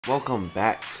Welcome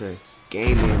back to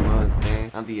Gaming Month,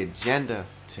 man. On the agenda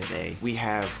today, we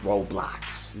have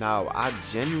Roblox. Now, I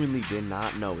genuinely did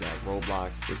not know that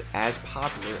Roblox is as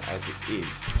popular as it is.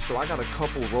 So I got a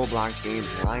couple Roblox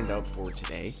games lined up for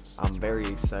today. I'm very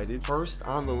excited. First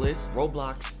on the list,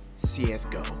 Roblox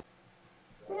CSGO.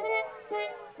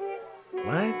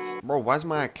 What? Bro, why is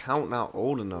my account not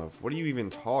old enough? What are you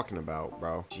even talking about,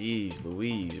 bro? Jeez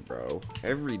Louise, bro.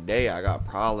 Every day I got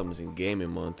problems in gaming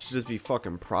month. It should just be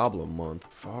fucking problem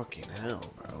month. Fucking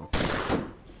hell, bro.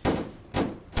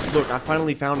 Look, I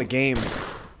finally found a game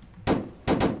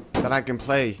that I can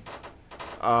play.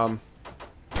 Oh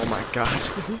my gosh,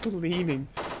 there's leaning.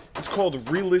 It's called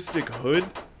Realistic Hood.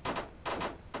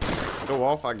 Go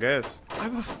off, I guess. I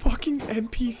have a fucking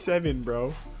MP7,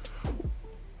 bro.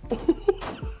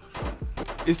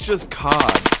 It's just COD,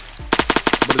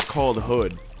 but it's called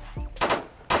Hood.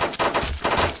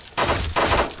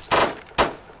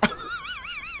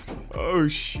 Oh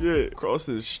shit,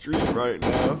 crossing the street right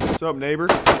now. What's up, neighbor?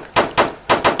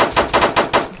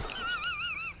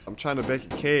 I'm trying to bake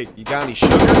a cake. You got any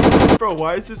sugar? Bro,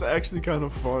 why is this actually kind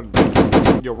of fun?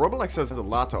 Yo, Roblox has a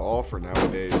lot to offer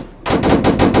nowadays.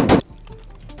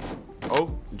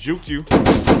 Oh, juked you.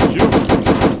 Juked.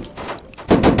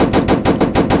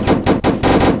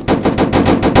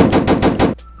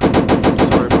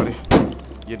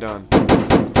 You're done.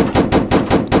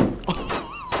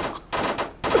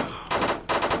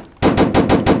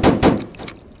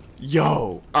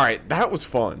 Yo. Alright, that was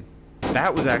fun.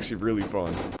 That was actually really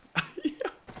fun.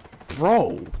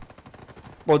 Bro.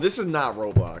 Bro, this is not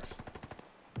Roblox.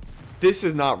 This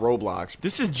is not Roblox.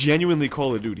 This is genuinely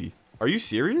Call of Duty. Are you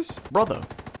serious? Brother.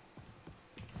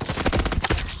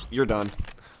 You're done.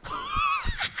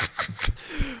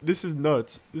 This is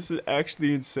nuts. This is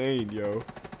actually insane, yo.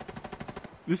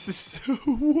 This is so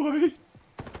what?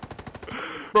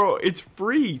 Bro, it's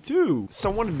free too.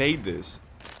 Someone made this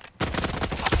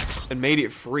and made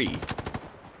it free.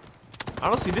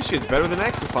 Honestly, this shit's better than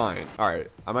Xifying.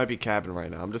 Alright, I might be capping right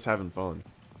now. I'm just having fun.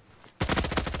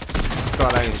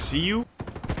 Thought I didn't see you?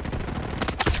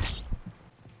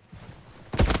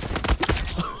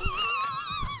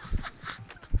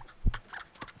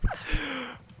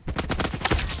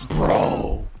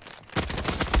 Bro.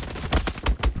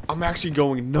 I'm actually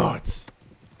going nuts.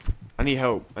 I need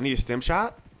help. I need a stem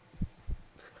shot.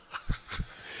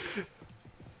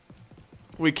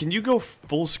 Wait, can you go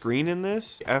full screen in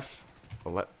this?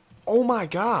 Oh my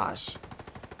gosh.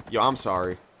 Yo, I'm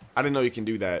sorry. I didn't know you can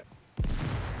do that.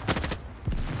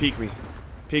 Peek me.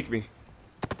 Peek me.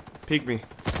 Peek me.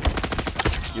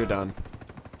 You're done.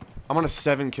 I'm on a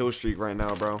 7 kill streak right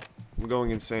now, bro. I'm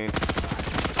going insane.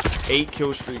 8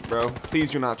 kill streak, bro.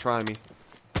 Please do not try me.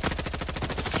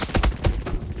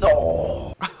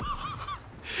 No.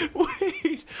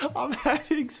 Wait, I'm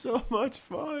having so much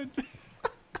fun.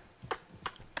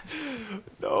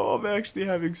 No, I'm actually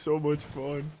having so much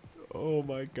fun. Oh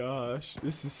my gosh.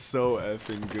 This is so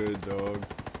effing good, dog.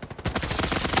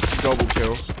 Double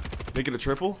kill. Make it a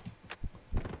triple.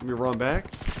 Let me run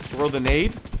back. Throw the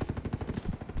nade.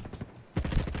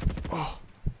 Oh.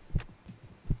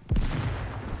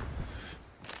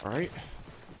 Alright.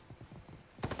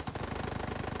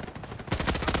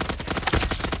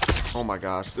 Oh my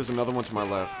gosh, there's another one to my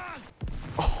left.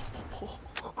 Oh.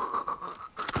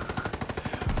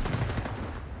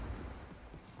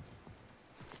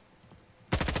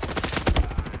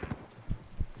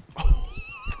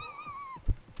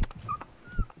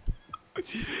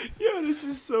 Yeah, this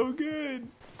is so good.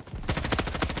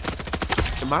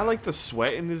 Am I like the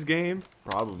sweat in this game?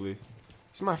 Probably.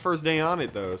 This is my first day on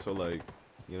it though, so like,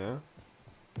 you know?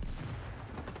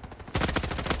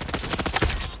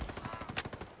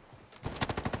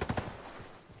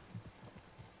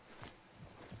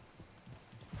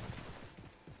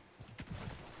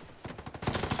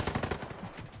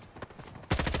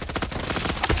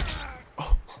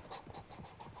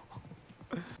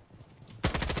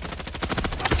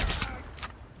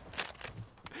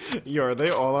 Yo, are they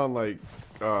all on like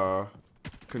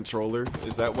controller?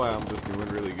 Is that why I'm just doing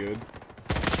really good?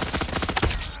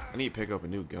 I need to pick up a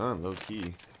new gun, low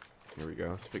key. Here we go.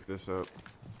 Let's pick this up.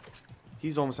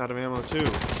 He's almost out of ammo too.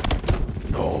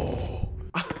 No.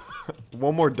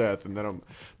 One more death, and then I'm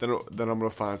gonna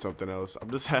find something else.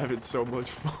 I'm just having so much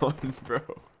fun, bro.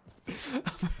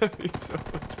 I'm having so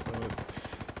much fun.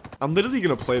 I'm literally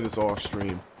gonna play this off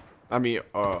stream. I mean,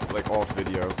 like off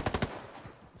video.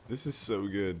 This is so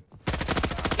good.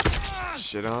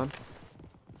 Shit on.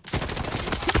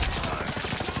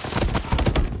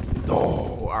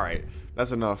 No. Alright.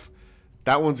 That's enough.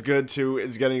 That one's good too.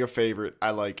 It's getting a favorite.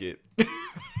 I like it.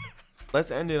 Let's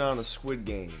end it on a Squid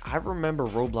Game. I remember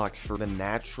Roblox for the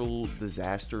natural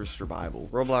disaster survival.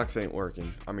 Roblox ain't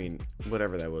working. I mean,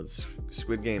 whatever that was.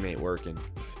 Squid Game ain't working.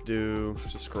 Let's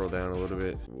just scroll down a little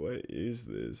bit. What is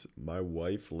this? My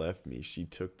wife left me. She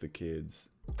took the kids.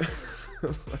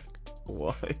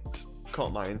 What?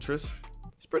 Caught my interest.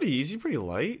 It's pretty easy, pretty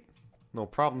light. No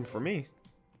problem for me.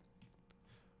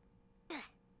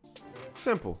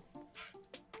 Simple.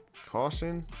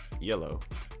 Caution, yellow.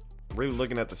 Really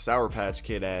looking at the Sour Patch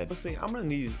Kid ad. Let's see, I'm gonna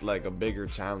need like a bigger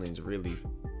challenge, really.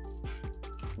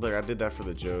 Look, I did that for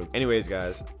the joke. Anyways,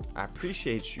 guys, I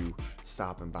appreciate you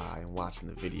stopping by and watching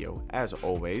the video. As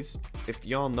always, if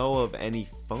y'all know of any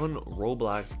fun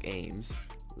Roblox games,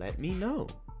 let me know.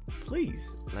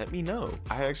 Please, let me know.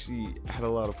 I actually had a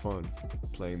lot of fun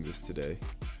playing this today.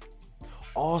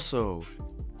 Also,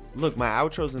 look, my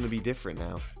outro's gonna be different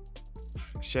now.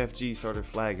 Chef G started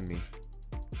flagging me.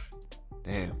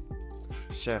 Damn.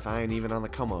 Chef, I ain't even on the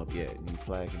come up yet and you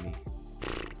flagging me.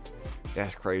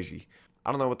 That's crazy.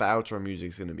 I don't know what the outro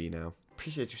music's gonna be now.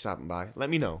 Appreciate you stopping by. Let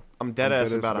me know. I'm dead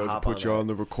ass about to hop on put you on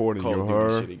the recording, Call you of Duty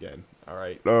heard? shit again.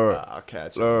 Alright. Look, I'll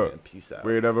catch you, man. Peace out.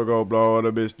 We ain't never gonna blow on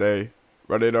a mistake.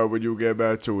 Run it up when you get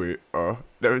back to it.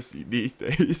 Never see these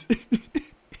days.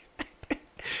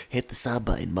 Hit the sub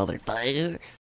button, motherfucker.